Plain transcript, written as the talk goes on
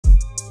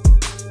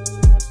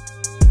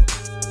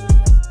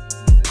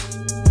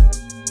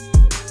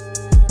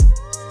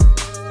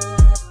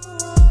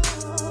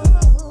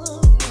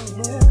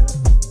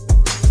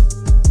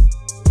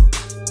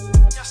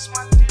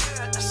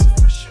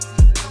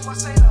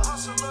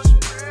hustler's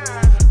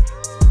prayer.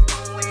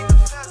 Only the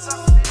feds I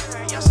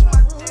fear. Yes,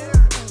 my dear.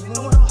 You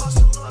know the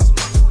hustler's my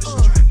push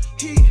track.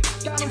 He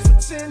got him for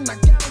 10, I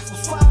got him for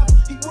 5.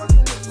 He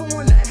working with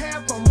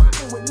 4.5, I'm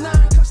rocking with 9.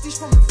 Custies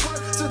from the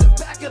front to the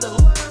back of the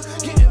line.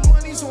 Getting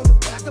money's on the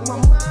back of my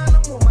mind.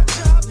 I'm on my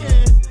job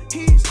and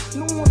he's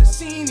new on the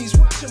scene. He's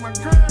watching my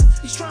grind.